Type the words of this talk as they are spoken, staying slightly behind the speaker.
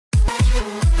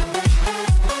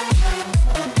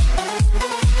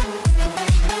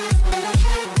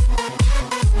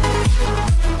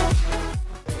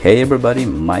Hey everybody,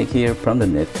 Mike here from the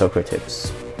NetTalker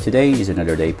Tips. Today is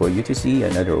another day for you to see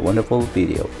another wonderful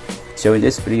video. So in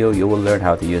this video, you will learn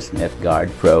how to use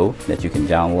NetGuard Pro that you can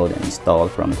download and install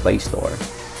from Play Store.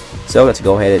 So let's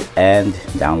go ahead and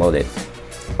download it.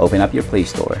 Open up your Play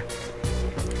Store.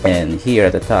 And here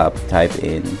at the top, type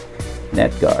in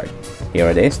NetGuard. Here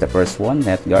it is, the first one,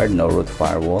 NetGuard No Root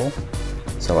Firewall.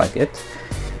 Select it.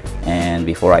 And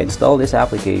before I install this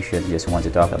application, just want to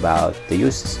talk about the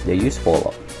uses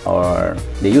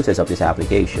of this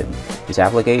application. This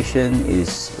application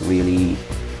is really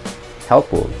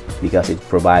helpful because it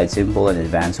provides simple and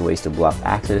advanced ways to block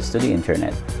access to the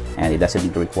internet, and it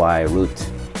doesn't require root.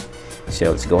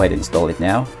 So let's go ahead and install it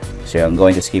now. So I'm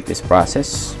going to skip this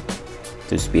process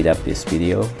to speed up this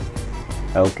video.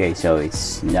 Okay, so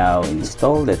it's now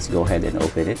installed. Let's go ahead and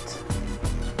open it.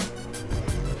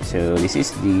 So this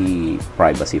is the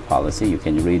privacy policy. You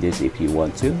can read this if you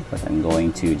want to, but I'm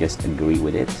going to just agree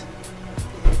with it.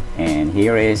 And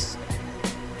here is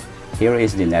the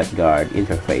NetGuard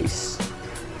interface.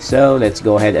 So let's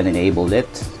go ahead and enable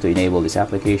it. To enable this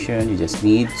application, you just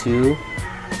need to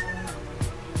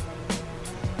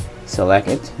select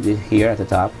it here at the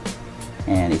top,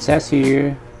 and it says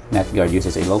here NetGuard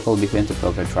uses a local VPN to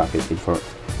filter traffic for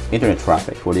internet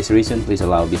traffic. For this reason, please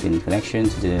allow VPN connection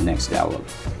to the next dialog.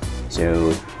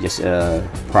 So just a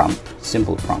prompt,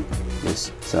 simple prompt.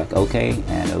 Just select OK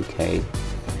and OK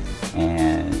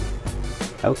and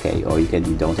OK, or you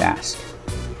can don't ask.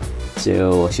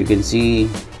 So as you can see,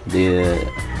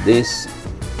 this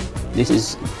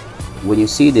is when you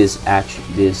see this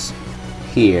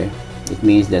here, it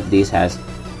means that this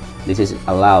is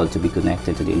allowed to be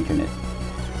connected to the internet.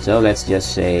 So let's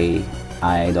just say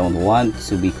I don't want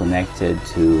to be connected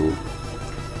to,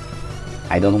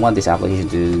 I don't want this application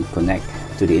to connect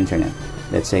to the internet.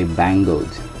 Let's say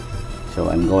Banggood. So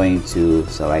I'm going to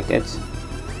select it.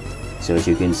 So as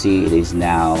you can see, it is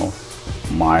now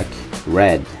marked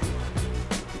red.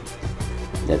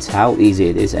 That's how easy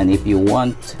it is. And if you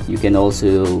want, you can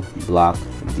also block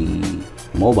the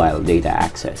mobile data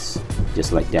access,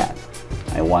 just like that.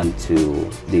 I want to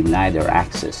deny their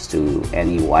access to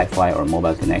any Wi-Fi or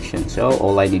mobile connection. So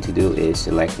all I need to do is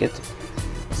select it.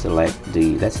 Select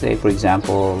the, let's say for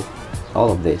example,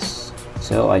 all of this.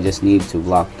 So I just need to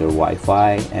block their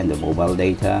Wi-Fi and the mobile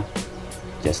data,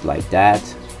 just like that.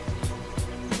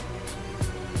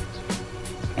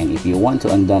 And if you want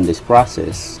to undo this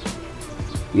process,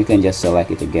 you can just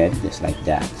select it again, just like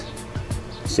that.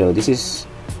 So this is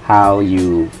how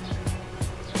you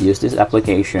use this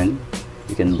application.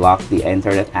 You can block the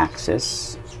internet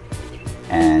access,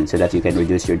 and so that you can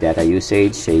reduce your data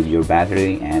usage, save your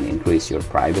battery, and increase your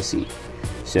privacy.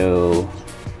 So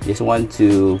just want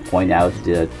to point out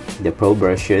that the Pro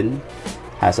version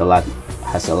has a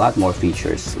lot more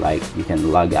features, like you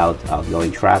can log out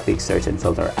outgoing traffic, search and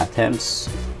filter attempts,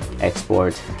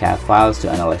 export CAF files to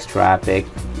analyze traffic.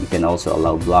 You can also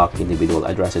allow block individual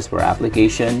addresses per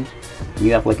application,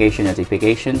 new application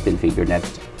notification, configure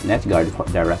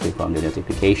NetGuard directly from the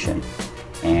notification,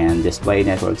 and display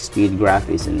network speed graph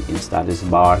is in status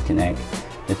bar, connect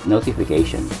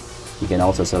notification. You can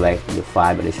also select the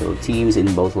 5 additional themes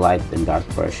in both light and dark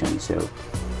versions. So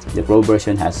the Pro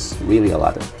version has really a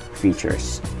lot of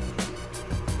features.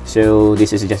 So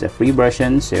this is just a free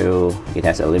version, so it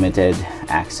has a limited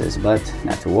access, but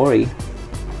not to worry.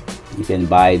 You can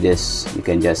buy this. You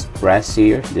can just press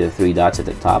here the 3 dots at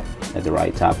the top, at the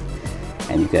right top,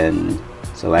 and you can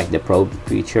select the Pro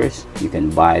features. You can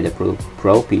buy the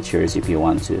Pro features if you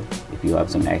want to, if you have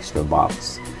some extra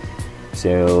bucks.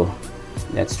 So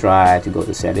let's try to go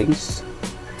to settings.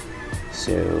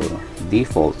 So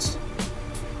defaults.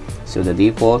 So the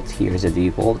default, here's the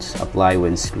default. Apply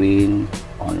when screen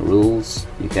on rules.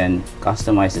 You can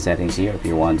customize the settings here if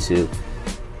you want to.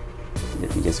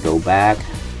 Let me just go back.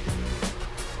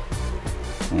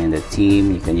 And the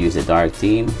theme, you can use the dark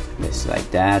theme, just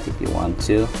like that if you want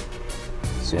to.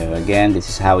 So again, this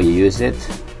is how you use it.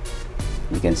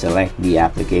 You can select the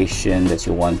application that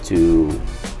you want to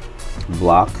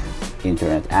block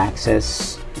internet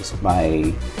access just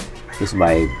by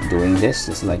doing this,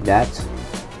 just like that.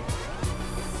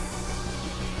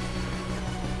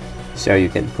 So you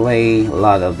can play a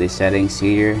lot of the settings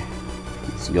here.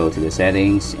 Let's go to the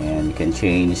settings, and you can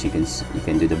change. You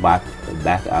can do the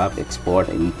backup, export,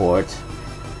 import.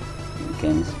 You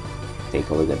can take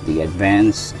a look at the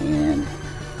advanced, and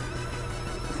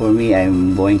for me,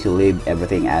 I'm going to leave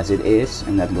everything as it is.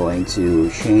 I'm not going to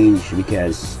change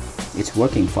because it's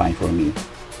working fine for me.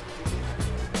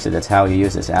 So that's how you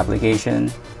use this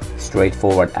application.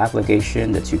 Straightforward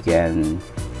application that you can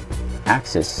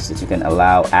access, that you can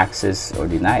allow access or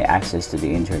deny access to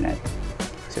the internet.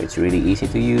 So it's really easy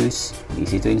to use,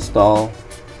 easy to install,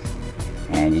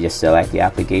 and you just select the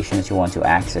application that you want to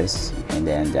access, and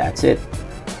then that's it.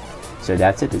 So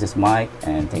that's it. This is Mike,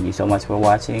 and thank you so much for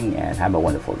watching, and have a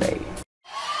wonderful day.